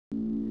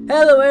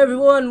Hello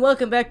everyone,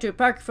 welcome back to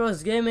Parker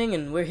Froze Gaming,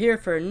 and we're here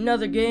for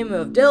another game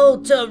of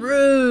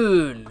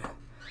deltarune.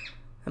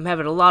 I'm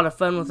having a lot of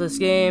fun with this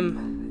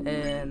game,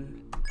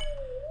 and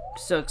I'm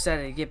so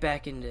excited to get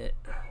back into it.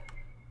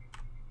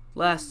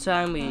 Last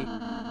time we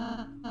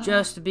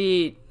just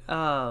beat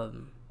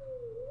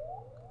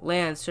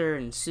Lancer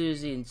and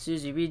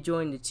Susie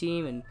rejoined the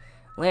team, and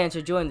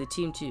Lancer joined the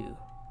team too.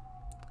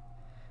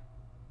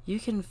 You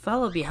can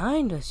follow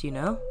behind us, you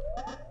know.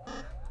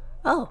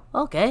 Oh,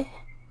 okay.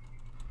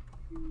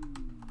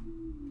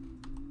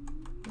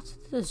 What's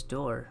this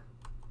door?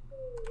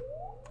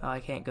 Oh, I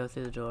can't go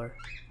through the door.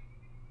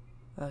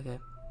 Okay.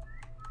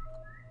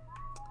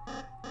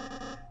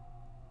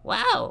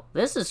 Wow,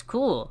 this is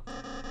cool.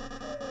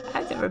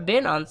 I've never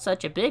been on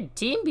such a big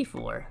team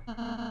before.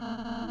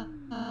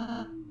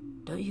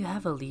 Don't you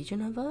have a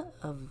legion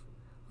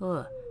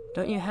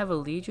don't you have a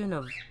legion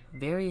of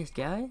various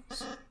guys?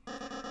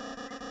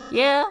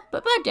 Yeah,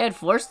 but my dad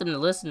forced them to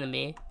listen to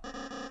me.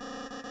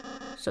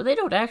 So they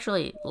don't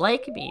actually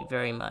like me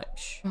very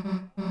much.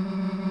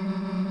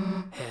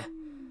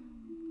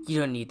 You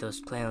don't need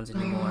those plans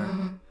anymore.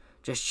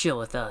 Just chill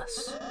with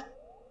us.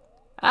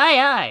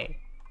 Aye,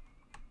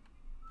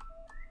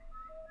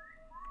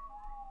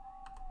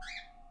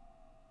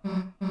 aye.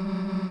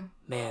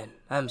 Man,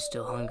 I'm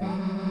still hungry.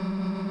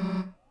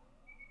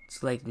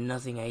 It's like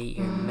nothing I eat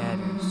here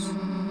matters.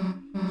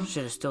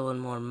 Should have stolen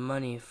more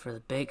money for the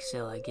bake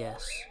sale, I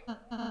guess.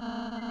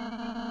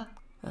 I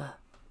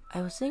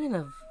was thinking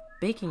of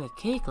baking a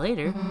cake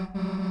later.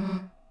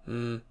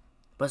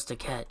 What's the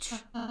catch?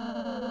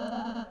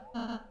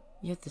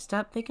 You have to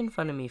stop making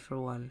fun of me for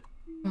one.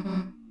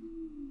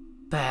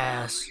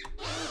 Pass.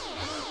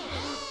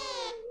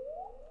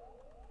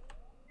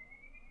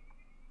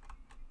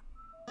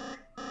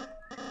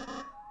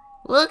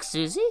 Look,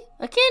 Susie,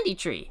 a candy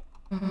tree.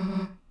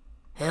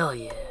 Hell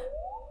yeah.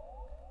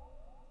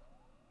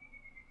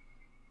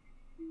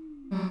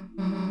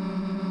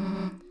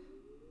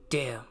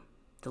 Damn,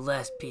 the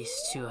last piece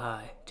is too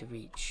high to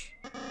reach.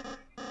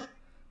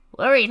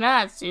 Worry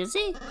not,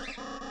 Susie.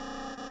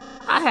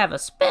 I have a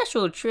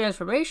special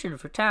transformation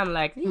for times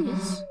like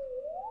these.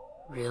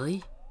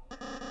 Really?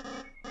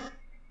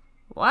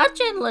 Watch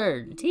and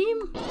learn,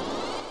 team.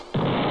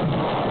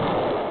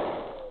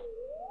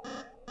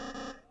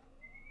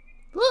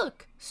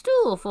 Look,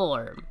 stool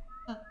form.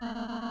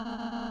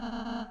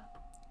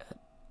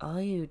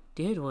 All you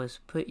did was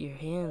put your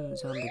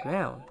hands on the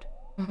ground.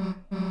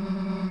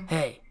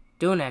 Hey,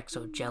 don't act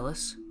so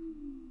jealous.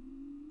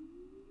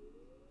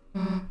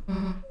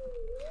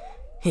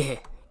 Heh,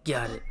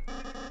 got it.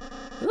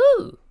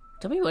 Ooh,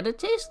 tell me what it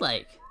tastes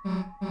like.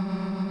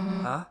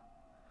 Huh?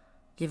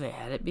 You haven't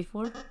had it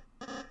before?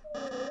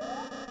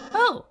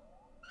 Oh,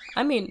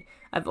 I mean,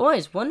 I've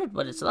always wondered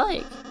what it's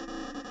like.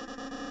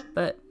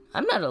 But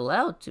I'm not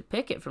allowed to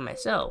pick it for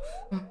myself.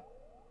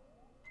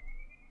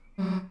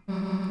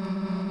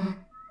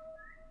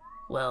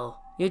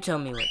 Well, you tell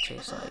me what it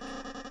tastes like.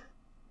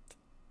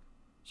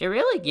 You're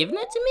really giving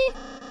it to me?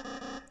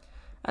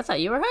 I thought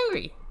you were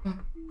hungry.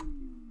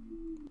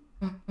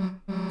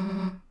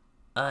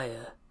 I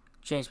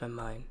changed my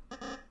mind.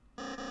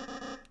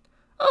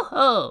 Oh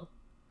ho!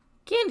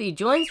 Candy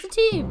joins the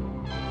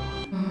team.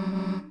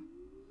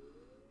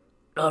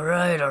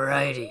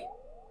 Alrighty.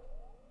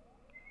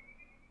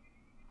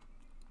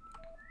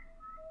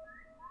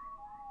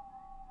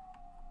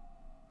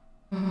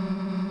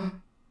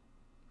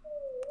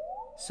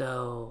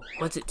 So,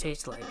 what's it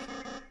taste like?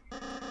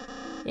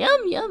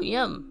 Yum, yum,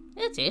 yum.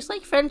 It tastes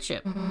like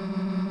friendship.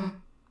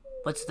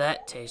 What's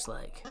that taste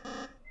like?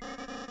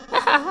 Ha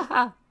ha ha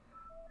ha.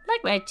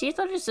 Like my teeth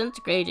are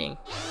disintegrating.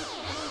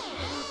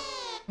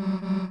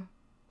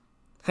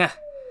 Ha,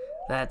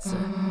 that's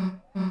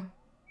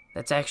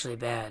actually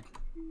bad.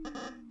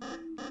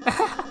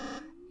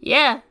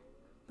 Yeah,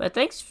 but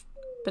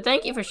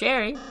thank you for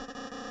sharing.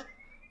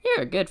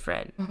 You're a good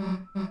friend.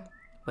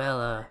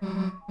 Well,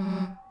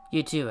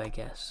 you too, I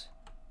guess.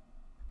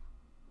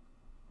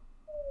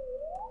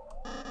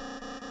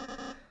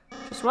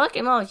 Just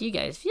walking along with you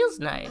guys feels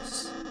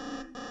nice.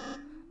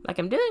 Like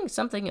I'm doing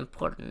something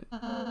important.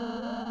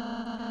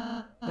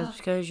 That's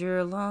because you're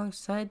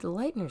alongside the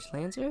Lightners,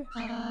 Lancer.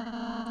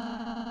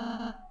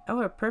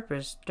 Our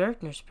purpose,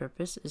 Darkner's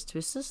purpose, is to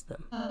assist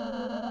them.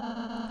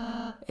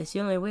 It's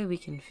the only way we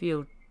can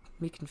feel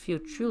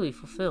truly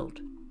fulfilled.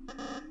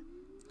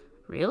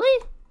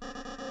 Really?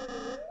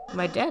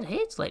 My dad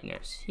hates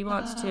Lightners. He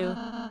wants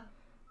to.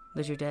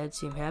 Does your dad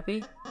seem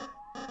happy?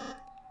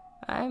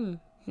 I'm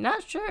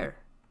not sure.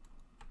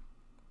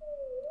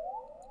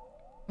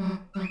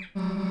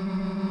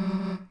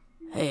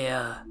 Hey,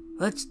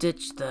 let's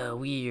ditch the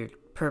weird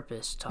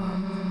purpose talk.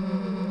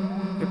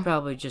 You're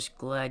probably just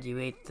glad you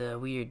ate the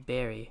weird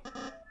berry.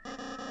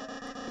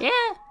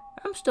 Yeah,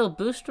 I'm still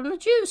boosted from the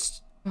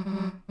juice.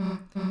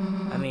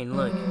 I mean,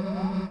 look.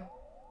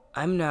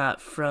 I'm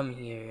not from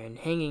here, and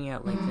hanging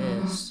out like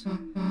this,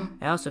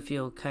 I also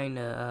feel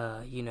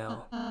kinda, you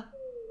know,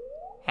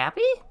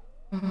 happy?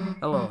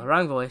 Oh, well,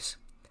 wrong voice.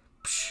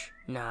 Psh,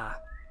 nah.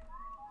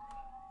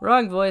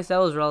 Wrong voice, that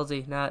was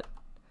Ralsei, not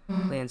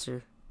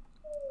Lancer.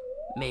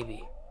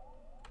 Maybe.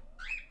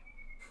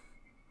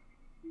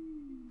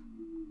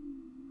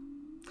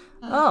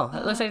 Oh,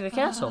 it looks like the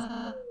castle.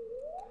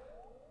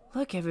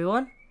 Look,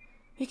 everyone.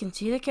 We can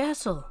see the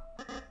castle.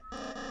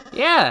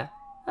 Yeah,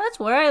 that's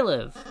where I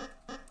live.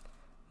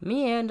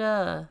 Me and,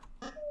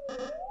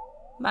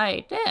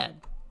 my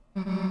dad.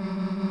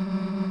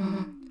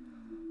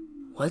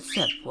 What's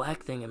that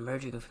black thing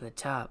emerging from the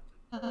top?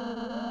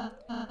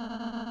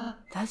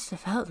 That's the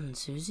fountain,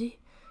 Susie.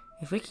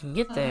 If we can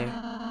get there,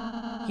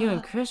 you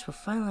and Chris will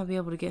finally be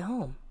able to get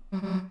home.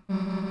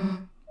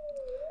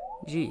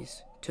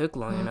 Geez, took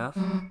long enough.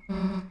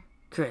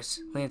 Chris,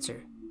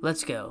 Lancer,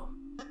 let's go.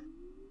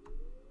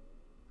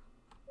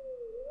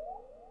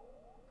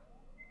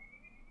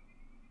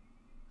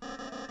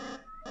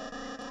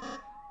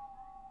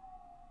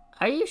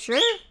 Are you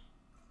sure?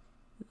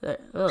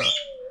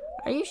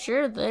 Are you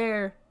sure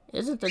there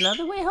isn't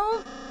another way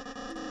home?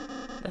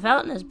 The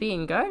fountain is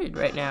being guarded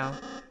right now.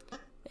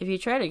 If you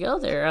try to go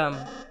there,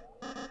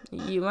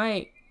 you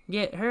might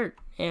get hurt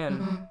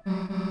and...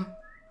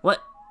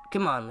 What?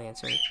 Come on,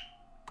 Lancer.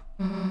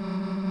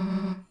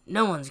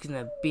 No one's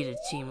gonna beat a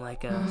team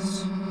like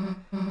us.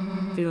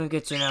 If anyone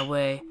gets in our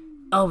way,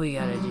 all we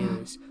gotta do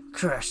is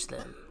crush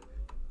them.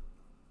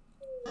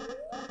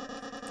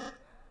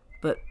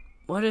 But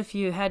what if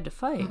you had to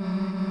fight?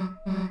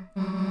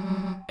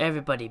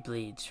 Everybody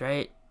bleeds,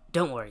 right?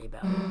 Don't worry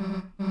about it.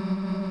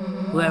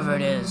 Whoever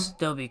it is,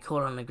 they'll be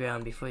cold on the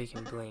ground before you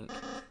can blink.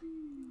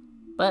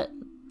 But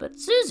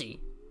Susie!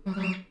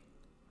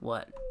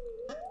 What?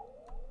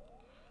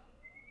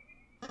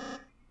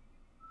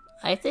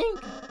 I think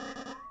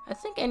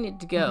I need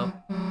to go.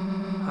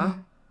 Huh?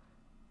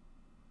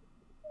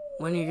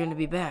 When are you gonna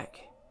be back?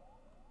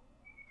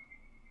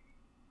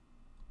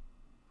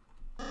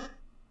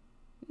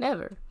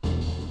 Never.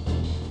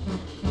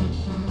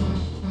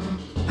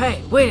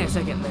 Hey, wait a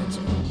second,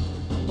 Lancer.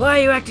 Why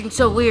are you acting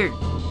so weird?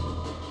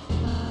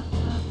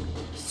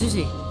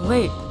 Susie,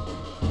 wait.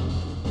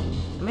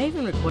 Am I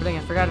even recording? I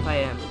forgot if I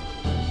am.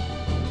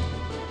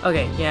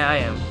 Okay, yeah, I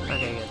am.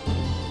 Okay, good.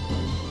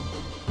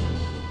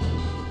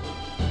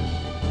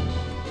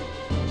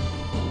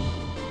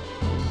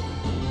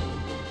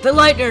 The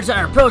Lightners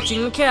are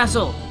approaching the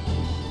castle!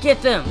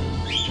 Get them!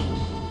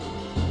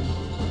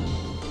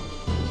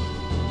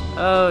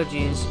 Oh,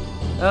 jeez.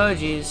 Oh,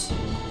 jeez.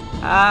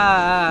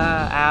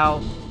 Ah,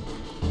 ow.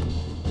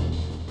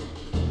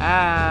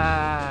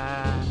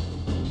 Ah.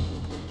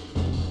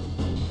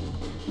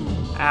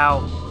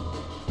 Ow.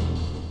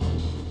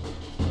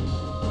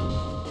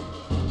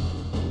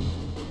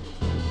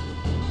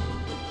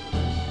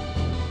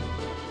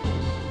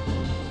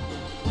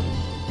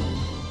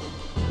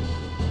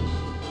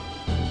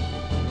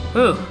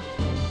 Whew.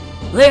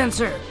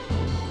 Lancer!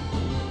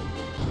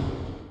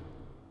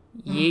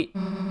 Yeet.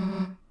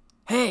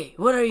 Hey,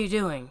 what are you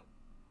doing?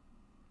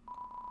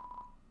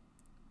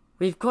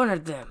 We've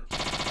cornered them.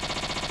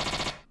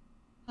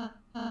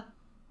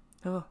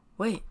 Oh,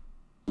 wait.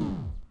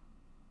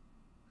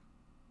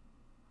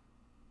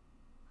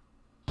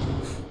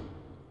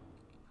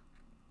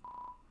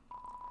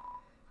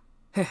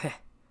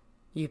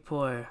 You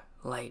poor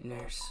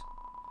Lightners.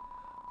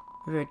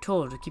 We were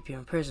told to keep you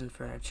in prison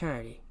for an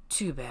eternity.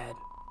 Too bad.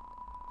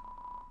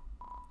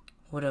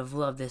 Would have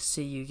loved to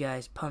see you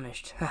guys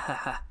punished. Ha ha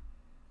ha.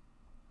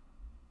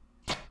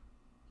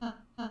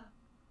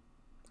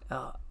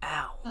 Oh,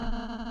 ow.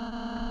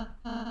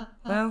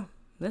 Well,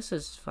 this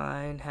is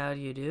fine. How do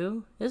you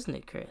do? Isn't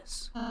it,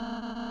 Chris?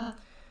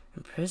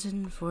 In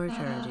prison for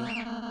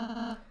eternity.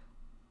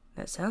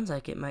 That sounds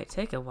like it might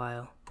take a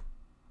while.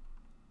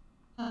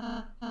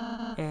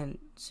 And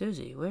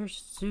Susie, where's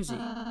Susie?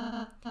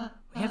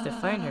 We have to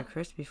find her,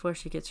 Chris, before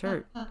she gets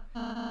hurt.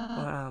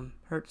 Or,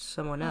 hurts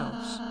someone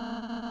else.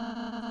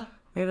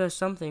 Maybe there's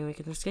something we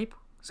can escape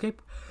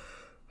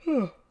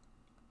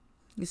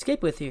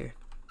with here.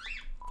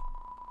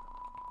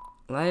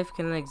 Life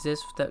cannot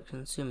exist without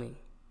consuming.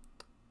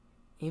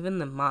 Even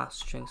the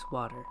moss drinks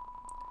water.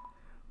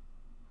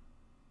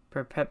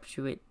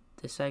 Perpetuate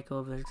the cycle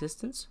of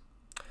existence?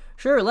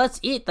 Sure, let's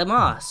eat the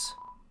moss.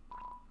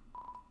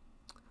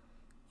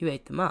 You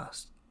ate the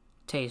moss.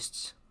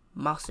 Tastes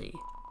mossy.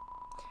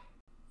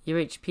 Your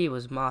HP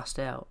was mossed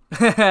out.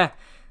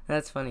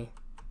 That's funny.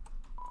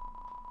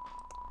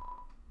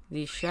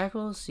 These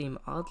shackles seem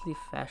oddly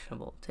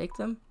fashionable. Take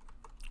them?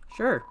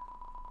 Sure.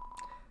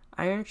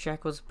 Iron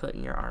shackles put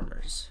in your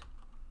armors.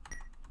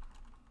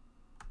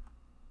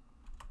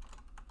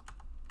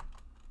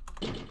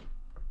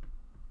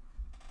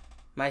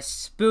 My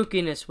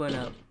spookiness went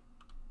up.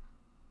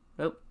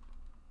 Nope.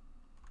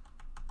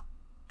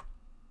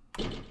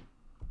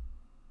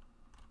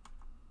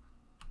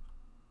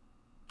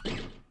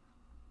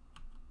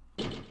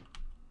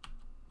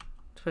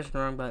 Pushing the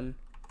wrong button.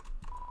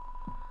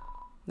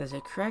 There's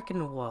a crack in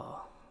the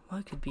wall.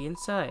 What could be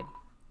inside?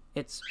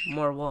 It's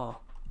more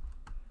wall.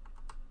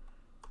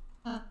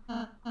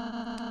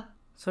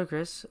 So,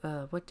 Chris,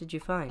 what did you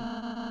find?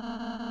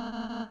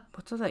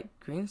 What's all that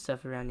green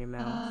stuff around your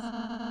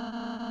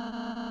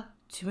mouth?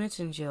 2 minutes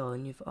in jail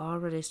and you've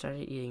already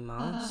started eating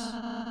moss?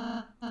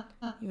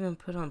 You even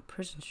put on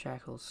prison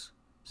shackles.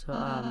 So,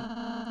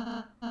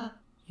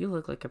 you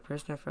look like a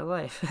prisoner for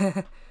life.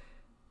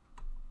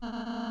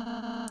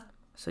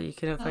 So you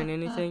couldn't find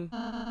anything?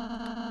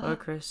 Well,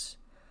 Chris,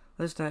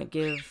 let's not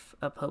give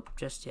up hope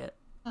just yet.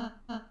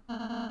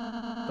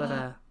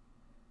 But,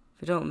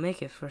 if we don't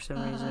make it for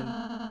some reason,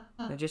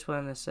 I just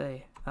wanted to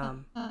say,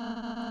 I'm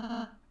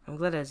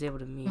glad I was able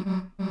to meet.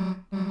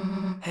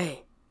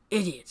 Hey,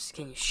 idiots,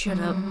 can you shut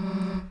up?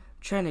 I'm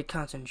trying to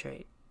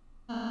concentrate.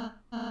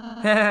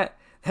 That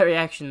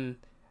reaction,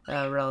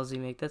 Rousey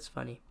make, that's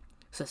funny.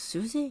 So,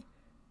 Susie?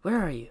 Where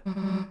are you?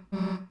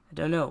 I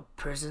don't know,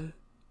 prison?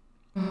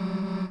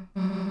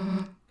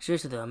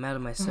 Seriously though, I'm out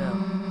of my cell.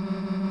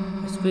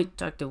 I squeaked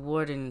talked the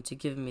warden into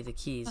giving me the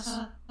keys.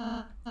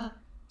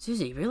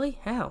 Susie, really?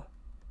 How?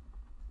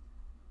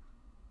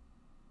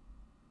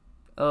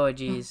 Oh,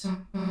 jeez.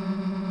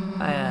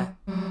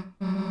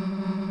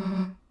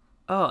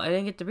 Oh, I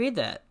didn't get to read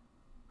that.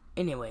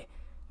 Anyway,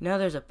 now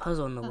there's a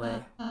puzzle in the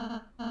way.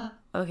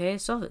 Okay,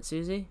 solve it,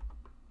 Susie.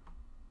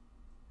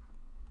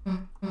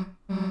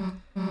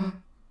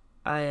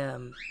 I,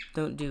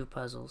 don't do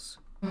puzzles.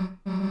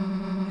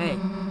 Hey,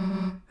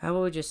 how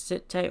about we just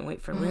sit tight and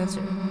wait for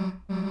Lancer?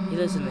 He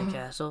lives in the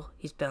castle.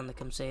 He's bound to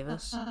come save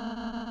us.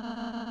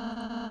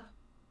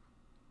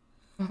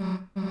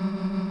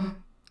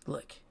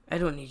 Look, I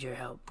don't need your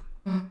help.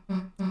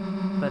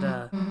 But,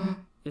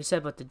 if you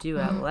said what to do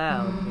out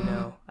loud, you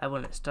know, I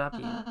wouldn't stop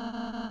you.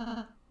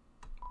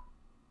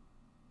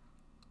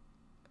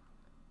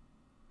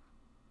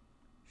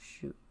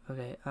 Shoot.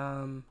 Okay,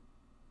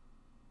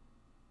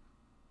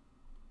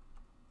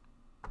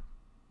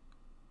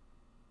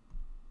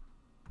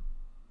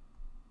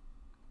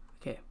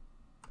 okay.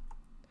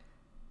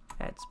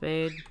 Add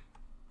spade.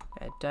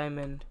 Add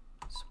diamond.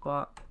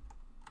 Swap.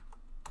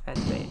 Add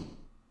spade.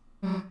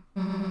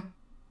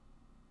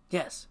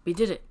 Yes, we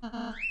did it.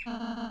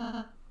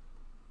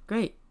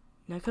 Great.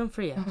 Now come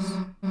free us.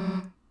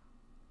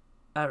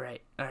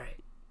 Alright, alright.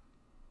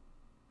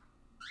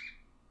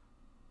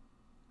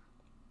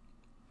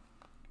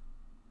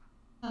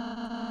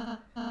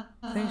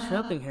 Thanks for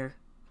helping her,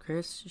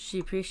 Chris. She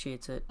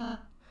appreciates it.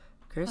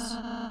 Chris?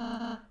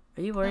 Are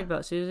you worried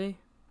about Susie?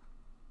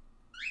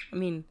 I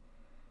mean,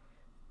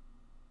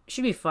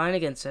 she'd be fine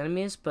against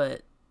enemies,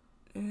 but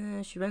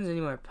if she runs any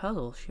more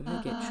puzzles, she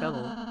might get in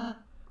trouble.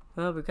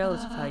 Well,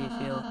 regardless of how you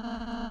feel,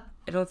 I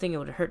don't think it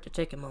would hurt to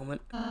take a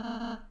moment.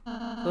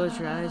 Close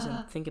your eyes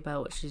and think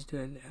about what she's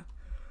doing now.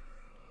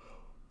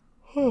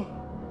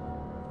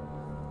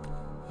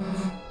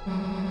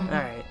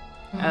 Alright,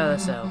 out of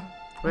the cell.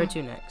 Where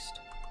to next?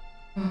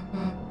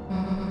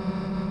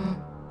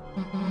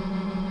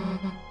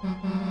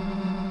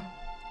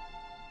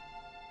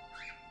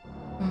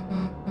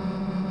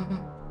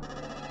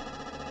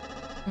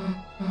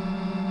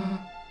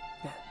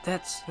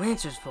 That's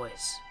Lancer's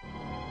voice.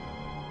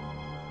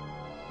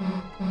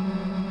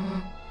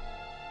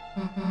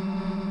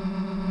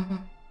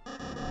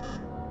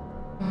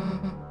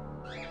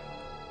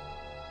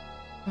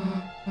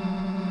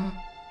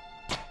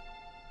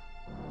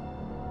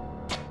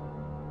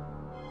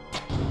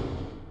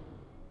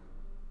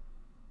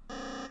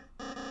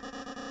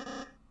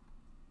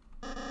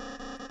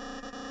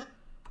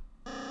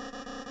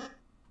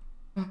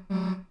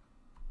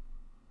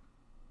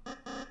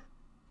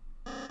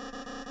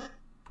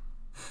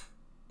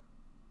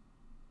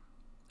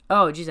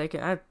 Oh, jeez, I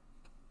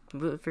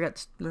forgot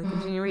to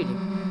continue reading.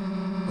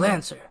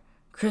 Lancer,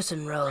 Chris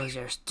and Rose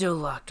are still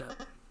locked up.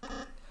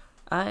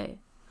 I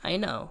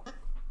know.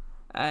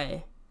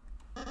 I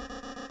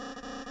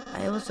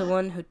was the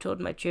one who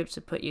told my troops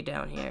to put you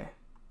down here.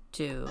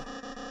 To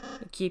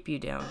keep you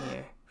down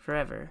here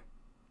forever.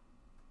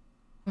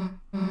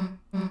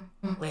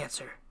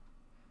 Lancer,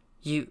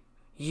 you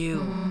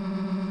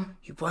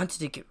wanted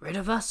to get rid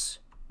of us?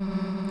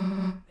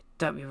 I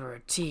thought we were a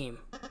team.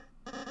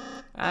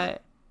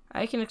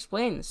 I can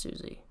explain this,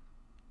 Susie.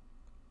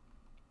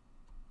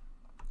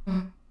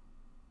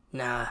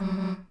 Nah,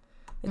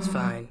 it's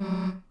fine.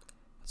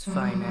 It's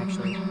fine,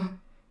 actually.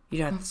 You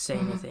don't have to say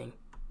anything.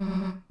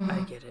 I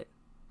get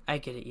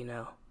it, you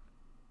know.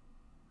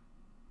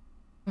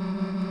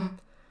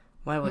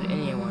 Why would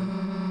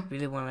anyone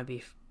really want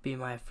to be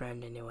my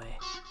friend anyway?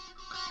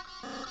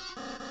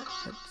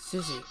 But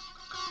Susie.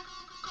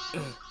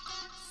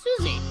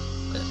 Susie!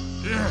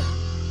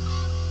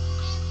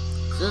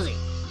 Susie!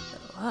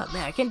 Oh,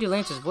 man, I can't do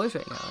Lance's voice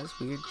right now. That's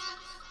weird.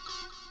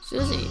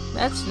 Susie,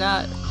 that's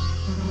not...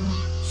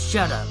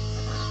 Shut up.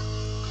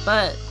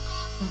 But...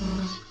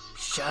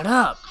 Shut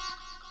up!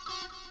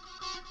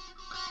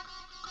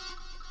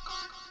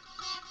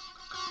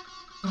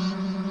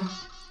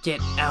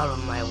 Get out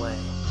of my way.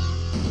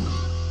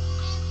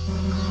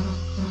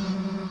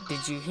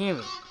 Did you hear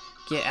me?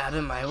 Get out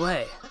of my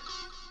way.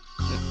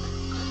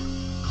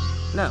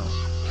 No.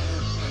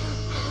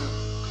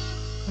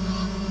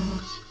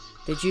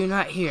 Did you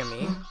not hear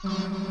me?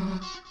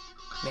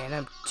 Man,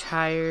 I'm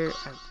tired.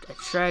 I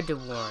tried to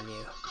warn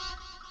you.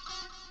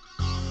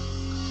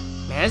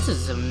 Man, this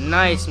is some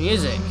nice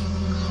music.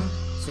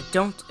 So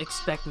don't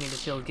expect me to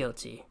feel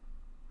guilty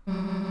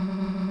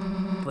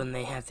when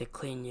they have to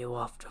clean you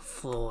off the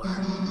floor.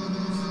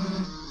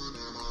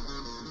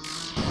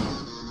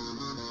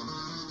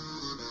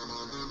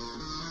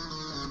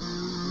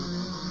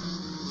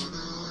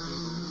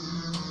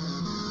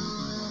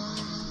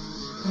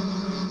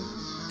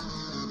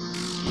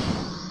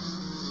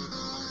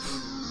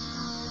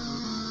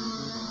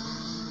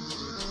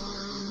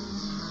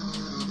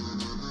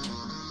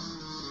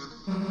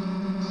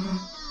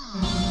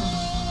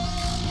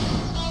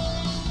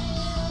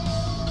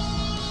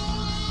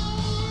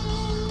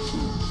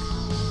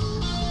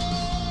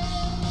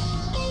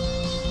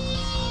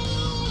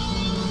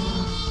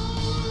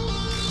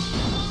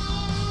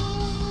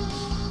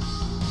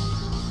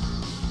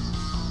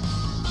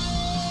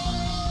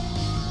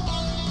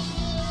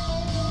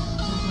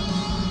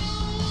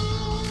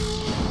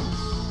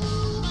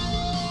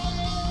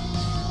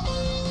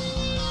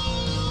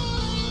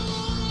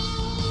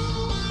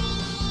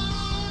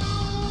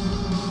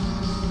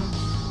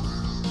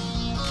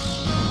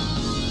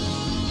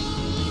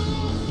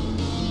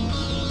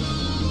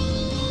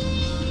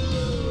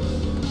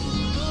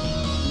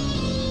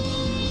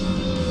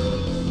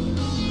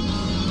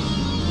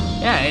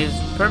 Yeah,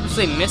 he's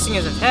purposely missing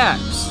his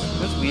attacks.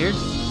 That's weird.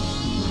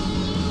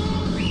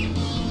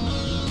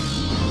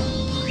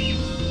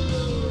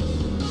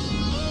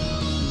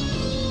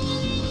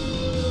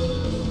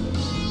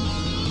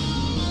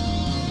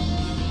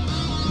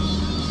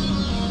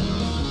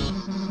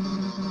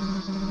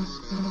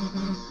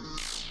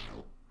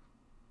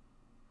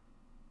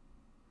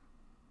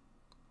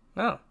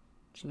 Oh,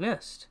 she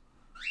missed.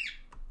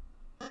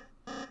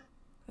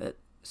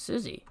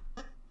 Susie,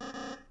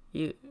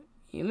 you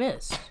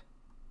missed.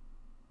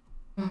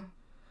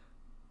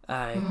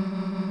 I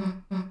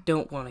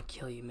don't want to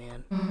kill you,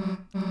 man.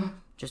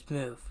 Just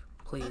move,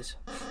 please.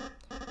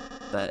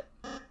 But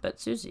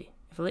Susie,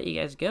 if I let you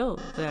guys go,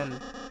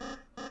 then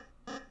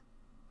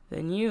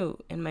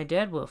you and my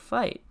dad will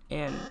fight,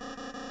 and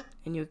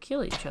you'll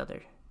kill each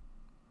other.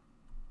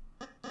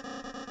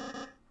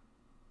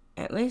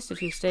 At least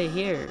if you stay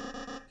here,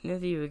 neither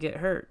of you will get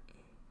hurt.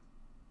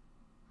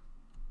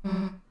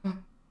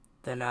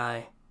 Then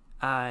I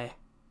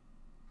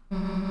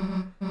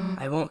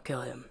won't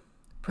kill him.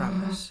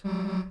 Promise.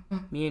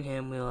 Me and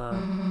him will,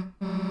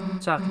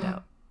 talk it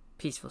out.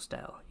 Peaceful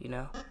style, you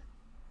know?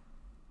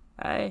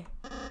 I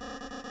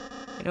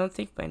don't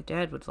think my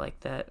dad would like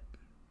that.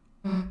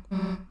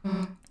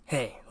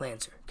 Hey,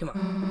 Lancer, come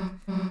on.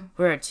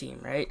 We're a team,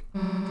 right?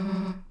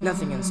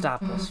 Nothing can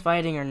stop us,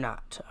 fighting or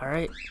not,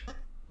 alright?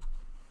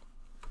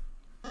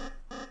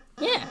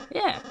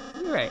 Yeah,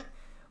 you're right.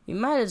 We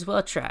might as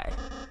well try.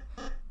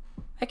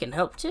 I can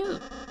help too.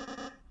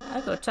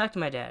 I'll go talk to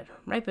my dad,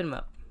 ripen him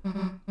up.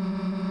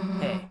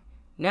 Hey,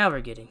 now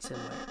we're getting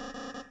somewhere.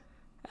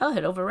 I'll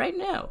head over right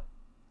now.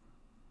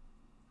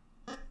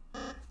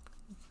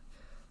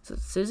 So,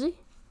 Susie?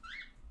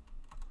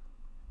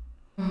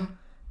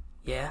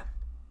 Yeah?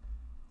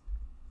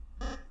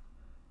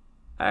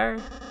 Are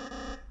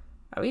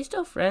we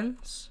still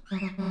friends?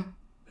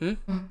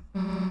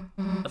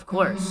 Of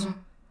course.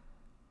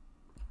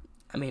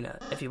 I mean,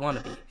 if you want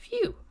to be.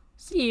 Phew.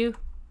 See you.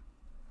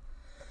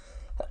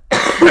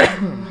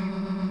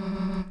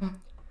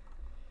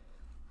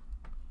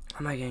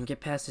 How am I gonna get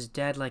past his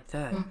dad like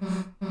that?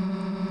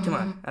 Come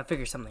on, I'll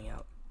figure something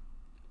out.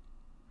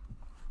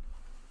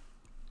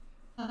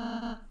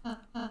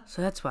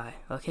 So that's why,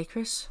 okay,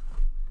 Chris?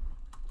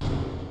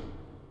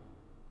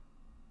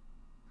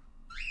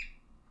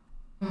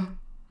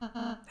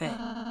 Hey,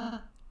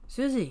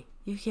 Susie,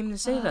 you came to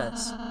save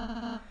us.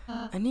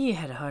 I knew you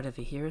had a heart of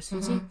a hero,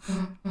 Susie.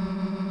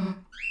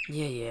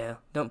 Yeah,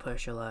 don't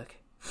push your luck.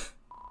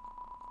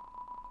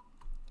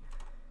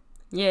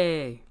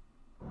 Yay!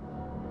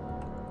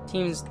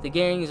 The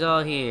gang's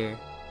all here.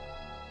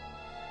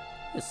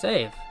 It's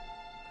safe.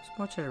 There's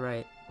more to the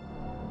right.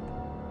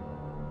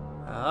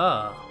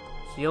 Oh,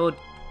 it's the old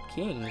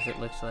kings, it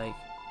looks like.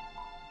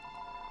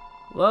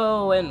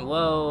 Woe and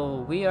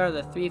woe, we are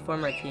the 3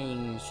 former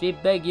kings. We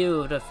beg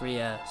you to free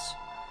us.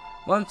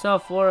 Once all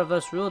 4 of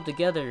us ruled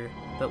together,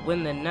 but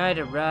when the night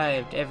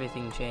arrived,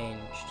 everything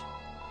changed.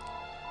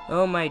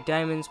 Oh, my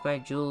diamonds, my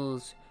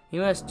jewels,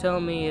 you must tell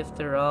me if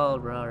they're all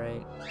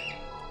right.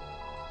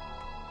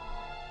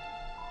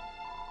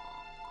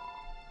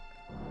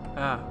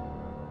 Ah.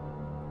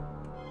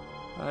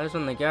 Oh, there's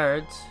one of the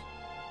guards.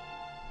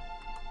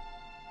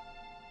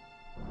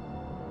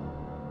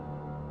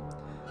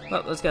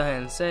 Well, let's go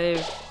ahead and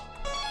save.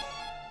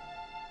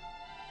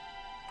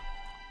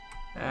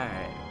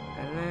 Alright,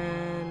 and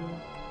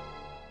then...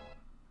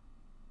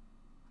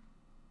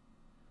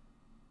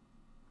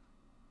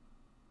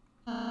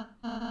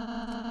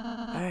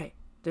 Alright,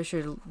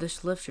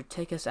 this lift should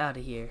take us out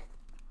of here.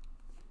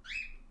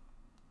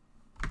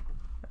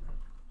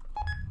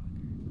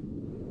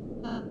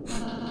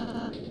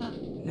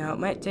 Now, it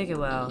might take a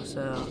while,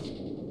 so...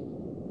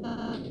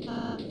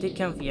 Get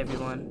comfy,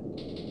 everyone.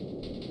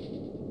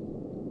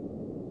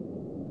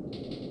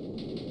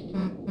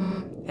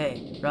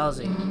 Hey, we're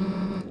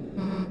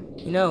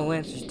Rousey. You know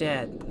Lancer's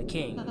dad, the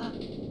king.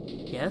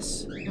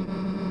 Yes?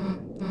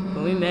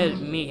 When we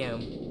meet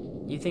him,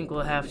 you think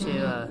we'll have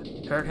to,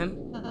 hurt him?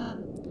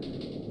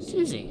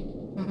 Susie.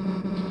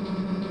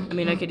 I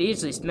mean, I could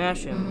easily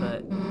smash him,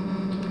 but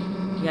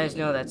you guys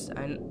know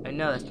I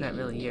know that's not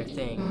really your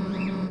thing.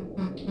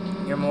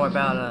 You're more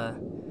about,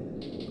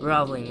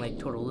 groveling like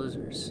total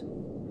losers.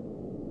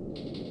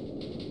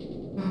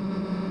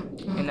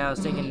 And I was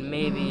thinking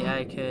maybe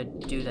I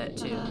could do that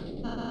too.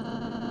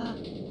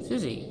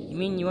 Susie, you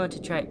mean you want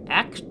to try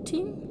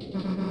acting?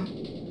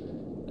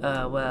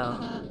 Well,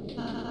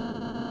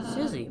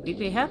 Susie, we'd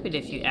be happy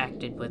if you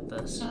acted with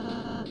us.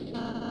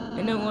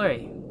 And don't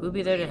worry, we'll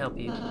be there to help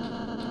you.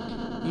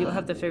 You don't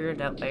have to figure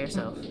it out by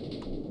yourself.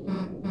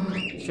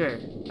 Sure,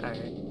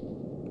 alright.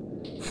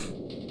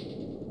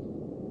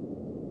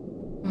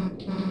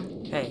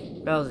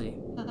 Hey, Rousey.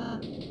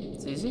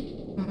 Susie?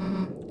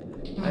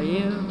 Are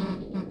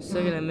you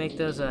still gonna make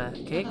those,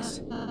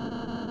 cakes?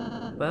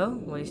 Well,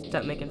 will you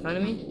stop making fun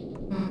of me?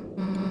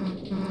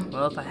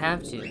 Well, if I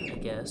have to, I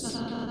guess.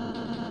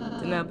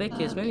 Then I'll bake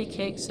you as many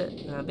cakes,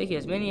 I'll bake you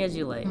as many as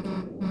you like.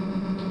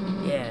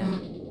 Yeah,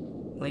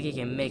 like you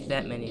can make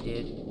that many,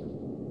 dude.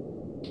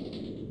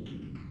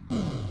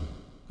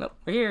 Nope,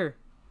 we're here.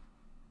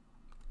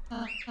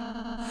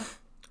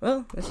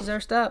 Well, this is our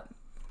stop.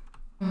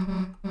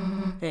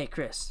 Hey,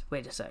 Chris,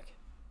 wait a sec.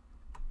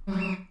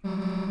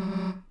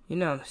 You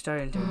know, I'm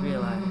starting to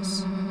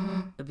realize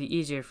it'll be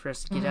easier for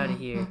us to get out of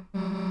here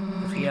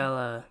if we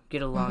all,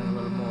 get along a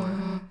little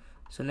more.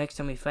 So next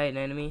time we fight an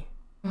enemy,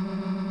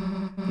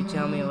 if you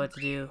tell me what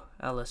to do,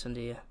 I'll listen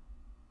to you.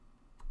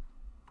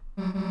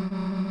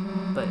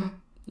 But,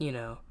 you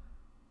know,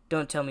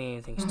 don't tell me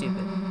anything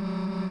stupid.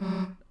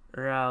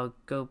 Or I'll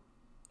go...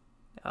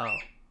 Oh.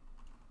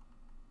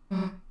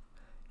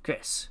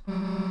 Chris,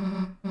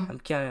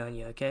 I'm counting on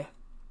you, okay?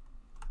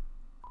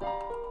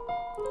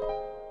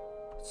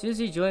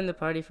 Susie joined the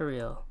party for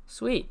real.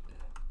 Sweet.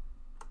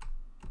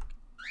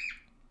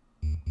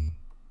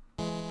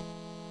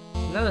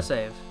 Another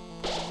save.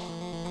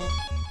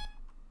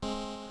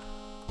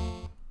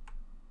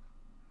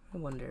 I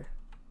wonder.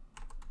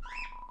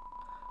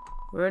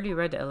 We already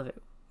read the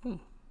elevator.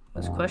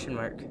 What's question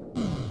mark?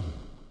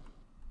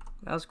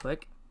 That was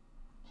quick.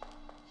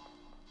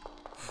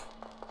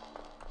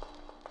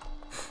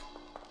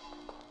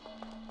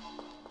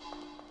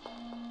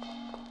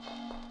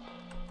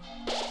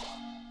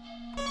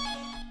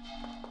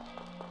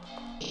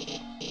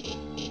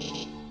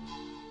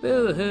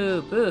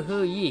 Boo-hoo,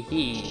 boo-hoo,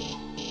 yee-hee.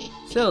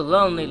 So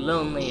lonely,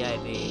 lonely I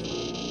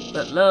be.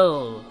 But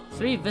lo,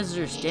 3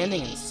 visitors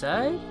standing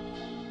inside?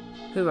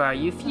 Who are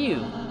you few?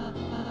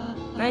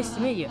 Nice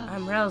to meet you,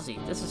 I'm Rousey.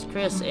 This is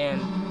Chris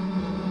and...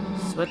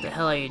 So what the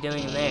hell are you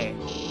doing in there?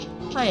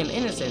 I am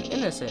innocent.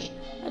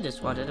 I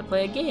just wanted to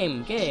play a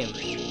game.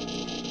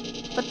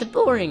 But the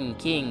boring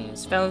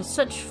kings found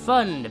such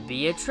fun to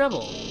be a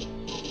trouble.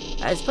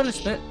 As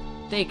punishment,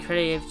 they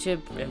craved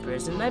to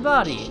imprison my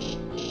body.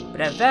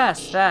 But I'm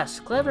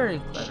fast,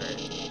 clever.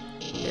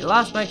 They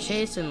lost my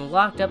chase and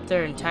locked up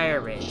their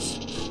entire race,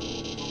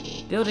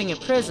 building a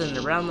prison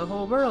around the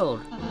whole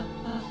world.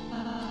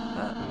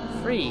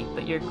 Free,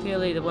 but you're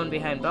clearly the one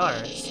behind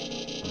bars.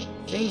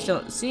 Things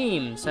don't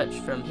seem such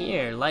from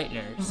here,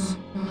 Lightners.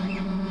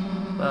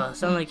 Well,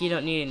 sound like you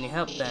don't need any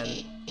help then.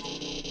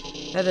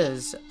 That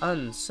is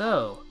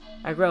unso.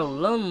 I grow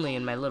lonely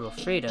in my little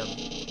freedom.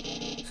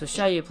 So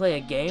shall you play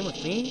a game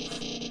with me?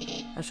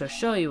 I shall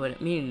show you what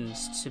it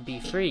means to be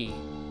free.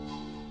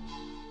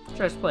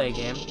 Sure, let's play a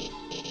game.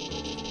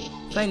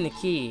 Find the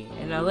key,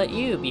 and I'll let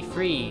you be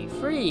free.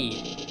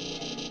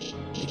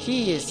 The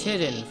key is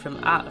hidden from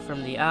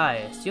the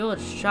eyes. The old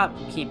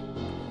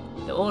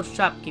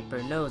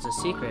shopkeeper knows a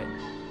secret.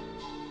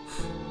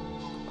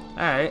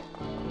 Alright.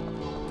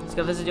 Let's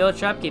go visit the old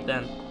shopkeep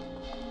then.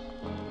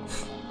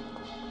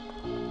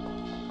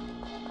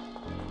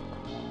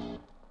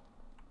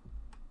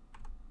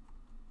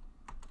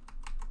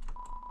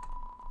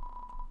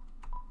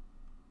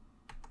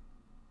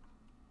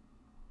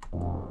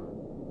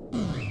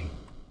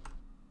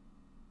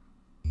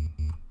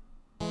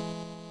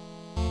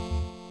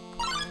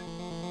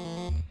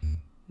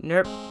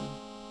 Nope.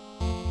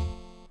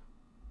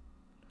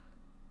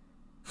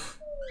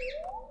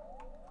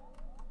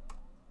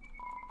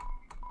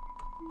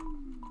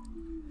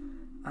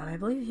 I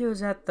believe he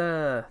was at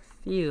the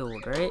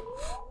field, right?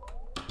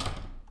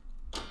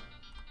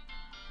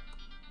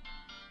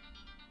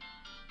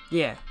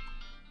 Yeah.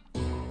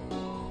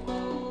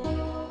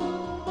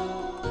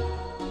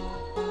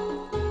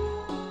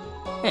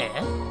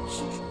 Eh?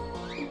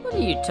 What are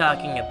you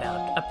talking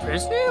about? A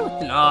prisoner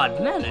with an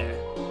odd manner?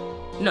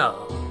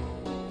 No.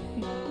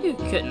 You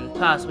couldn't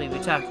possibly be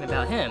talking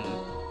about him.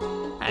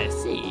 I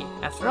see.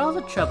 After all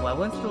the trouble I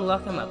went through to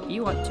lock him up,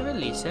 you want to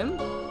release him?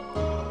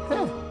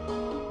 Huh.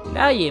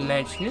 Now you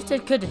mention it,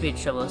 it could be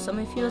troublesome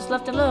if he was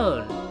left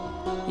alone.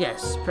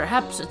 Yes,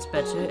 perhaps it's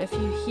better if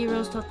you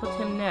heroes don't put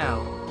him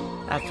now.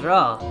 After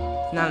all,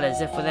 it's not as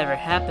if whatever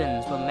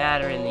happens will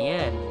matter in the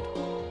end.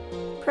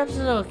 Perhaps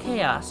a little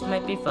chaos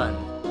might be fun.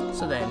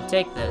 So then,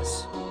 take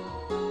this.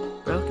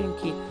 Broken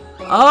key.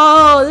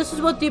 Oh, this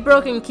is what the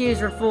broken keys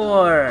were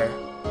for.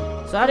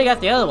 So I already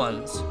got the other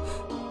ones.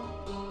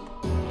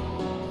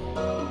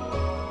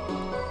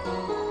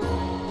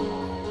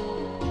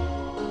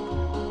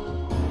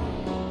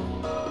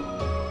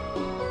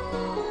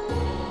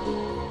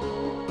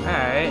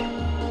 Alright.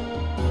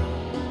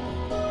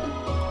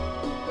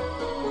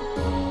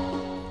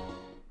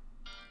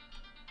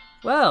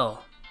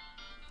 Well,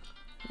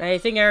 I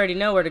think I already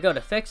know where to go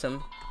to fix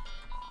them.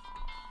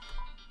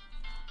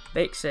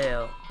 Bake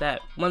sale.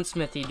 That one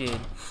smithy dude.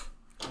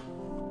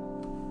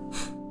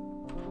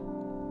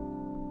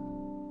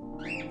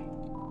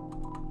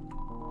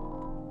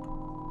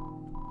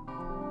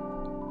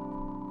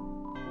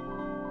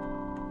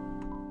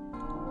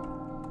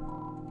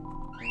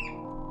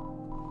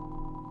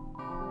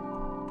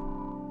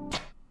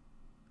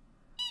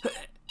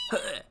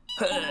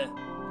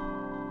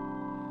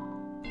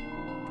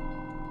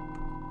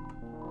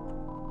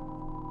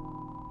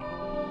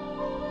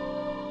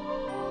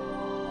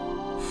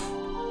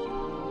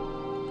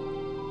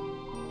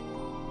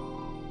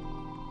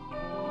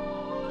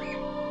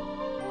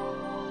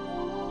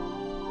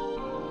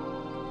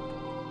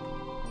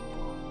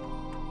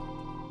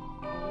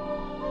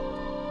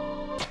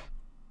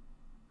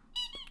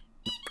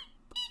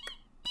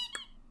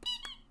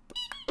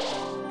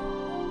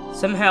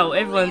 Somehow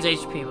everyone's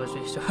HP was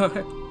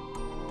restored.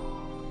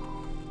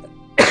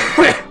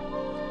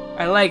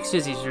 I like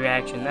Susie's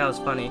reaction, that was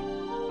funny.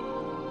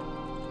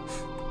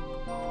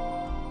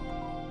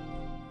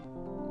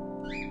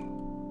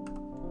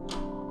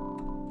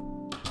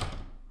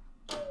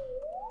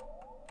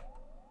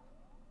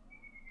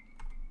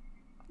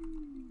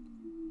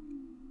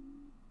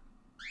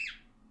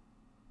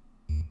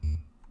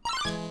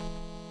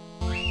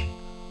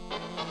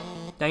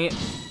 Dang it.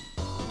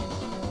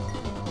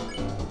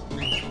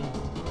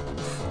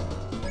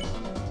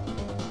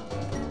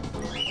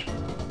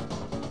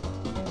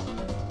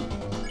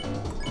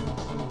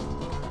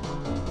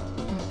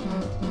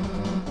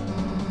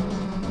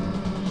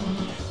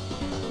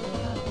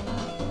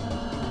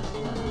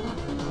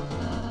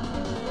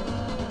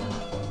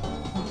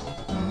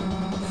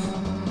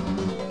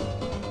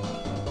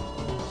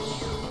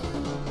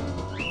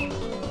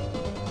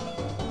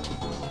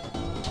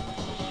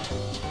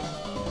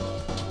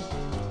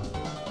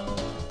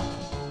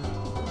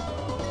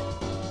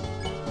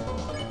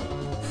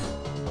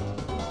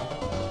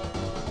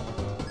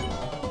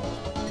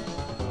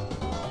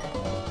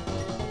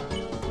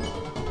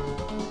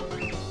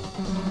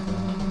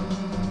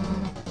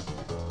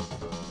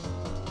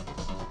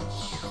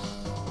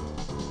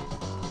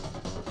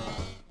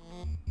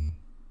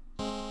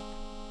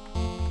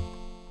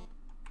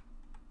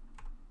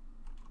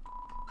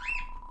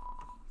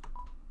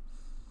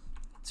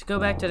 Let's go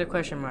back to the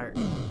question mark.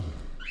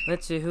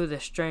 Let's see who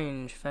the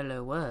strange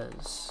fellow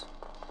was.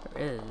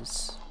 Or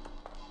is.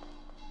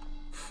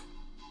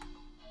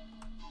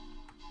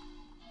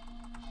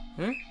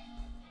 Hmm?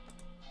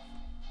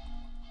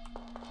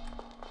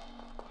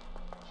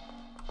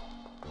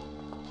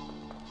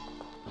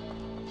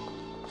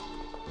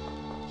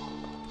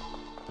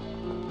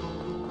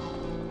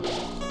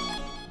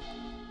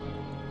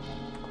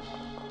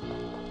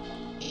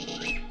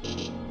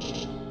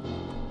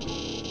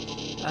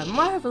 A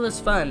marvelous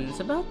fun is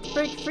about to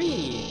break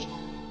free.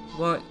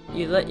 Won't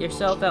you let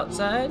yourself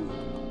outside?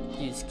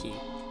 Use key.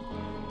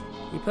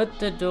 You put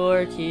the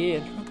door key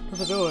in front of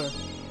the door.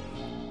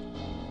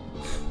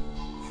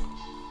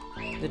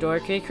 The door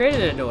key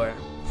created a door.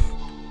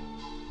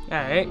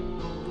 Alright.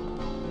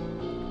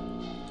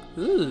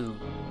 Ooh.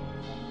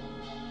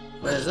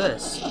 What is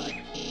this?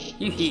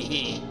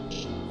 Hee.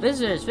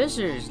 Visitors,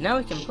 visitors, now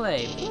we can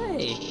play.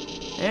 Play!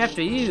 And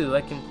after you,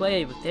 I can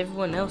play with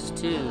everyone else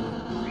too.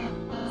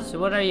 So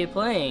what are you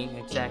playing,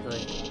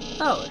 exactly?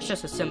 Oh, it's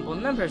just a simple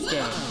numbers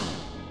game.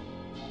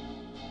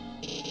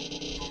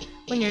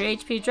 When your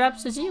HP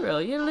drops to 0,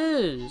 you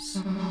lose.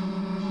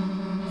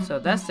 So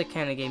that's the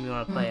kind of game you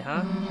want to play,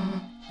 huh?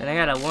 Then I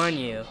gotta warn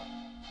you.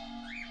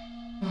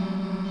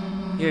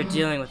 You're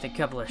dealing with a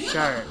couple of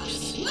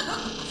sharks.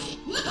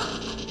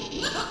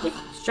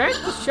 Shark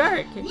to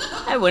shark.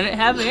 I wouldn't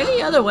have it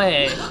any other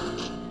way.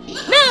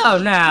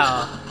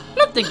 Now,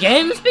 let the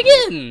games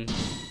begin.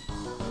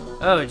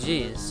 Oh,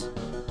 jeez.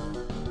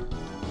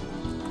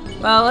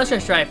 Well, let's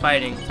just try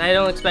fighting. I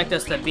don't expect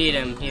us to beat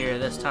him here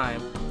this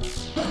time.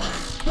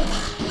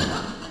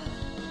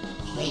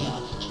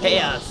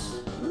 Chaos.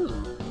 Ooh.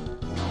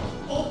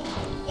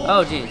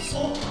 Oh, jeez.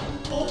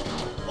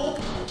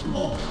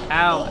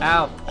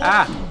 Ow,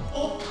 ah!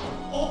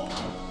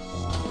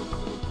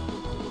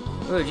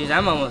 Oh, jeez,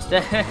 I'm almost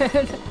dead.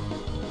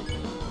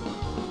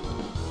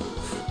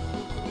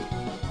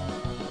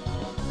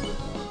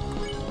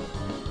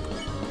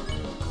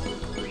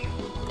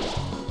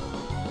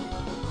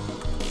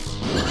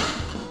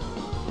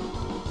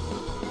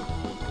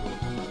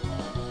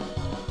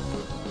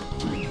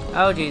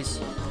 Oh, jeez.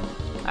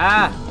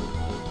 Ah!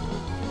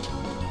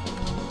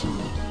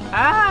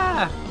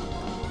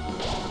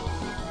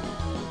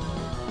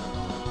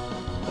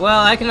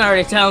 Well, I can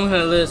already tell I'm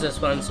gonna lose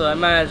this one, so I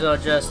might as well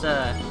just,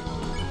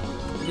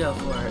 go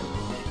for it.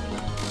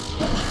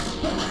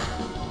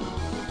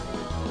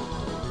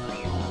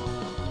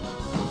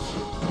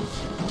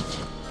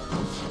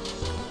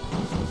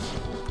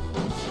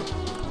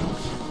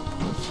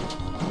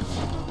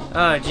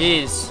 Oh,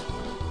 jeez.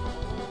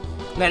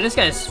 Man, this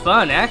guy's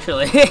fun,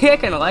 actually. I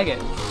kinda like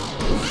it.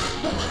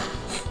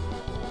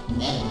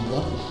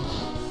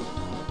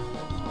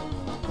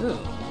 Ooh.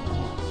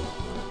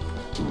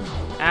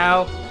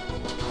 Ow.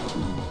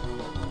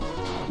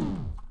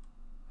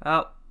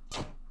 Oh.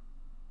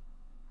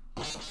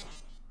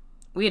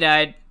 We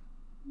died.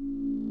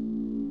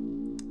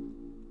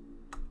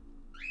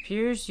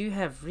 Appears you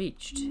have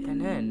reached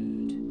an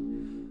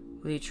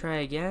end. Will you try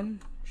again?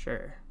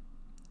 Sure.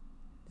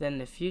 Then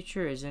the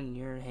future is in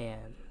your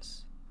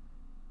hands.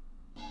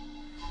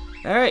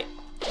 Alright.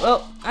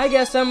 Well, I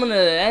guess I'm gonna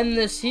end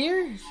this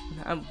here.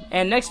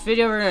 And next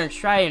video we're gonna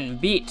try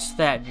and beat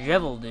that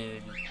JEVIL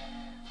dude.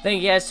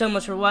 Thank you guys so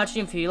much for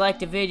watching. If you liked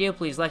the video,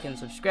 please like and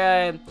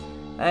subscribe.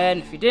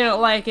 And if you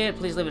didn't like it,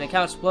 please leave in the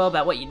comments below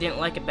about what you didn't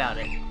like about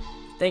it.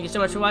 Thank you so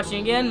much for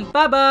watching again.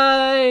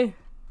 Bye-bye!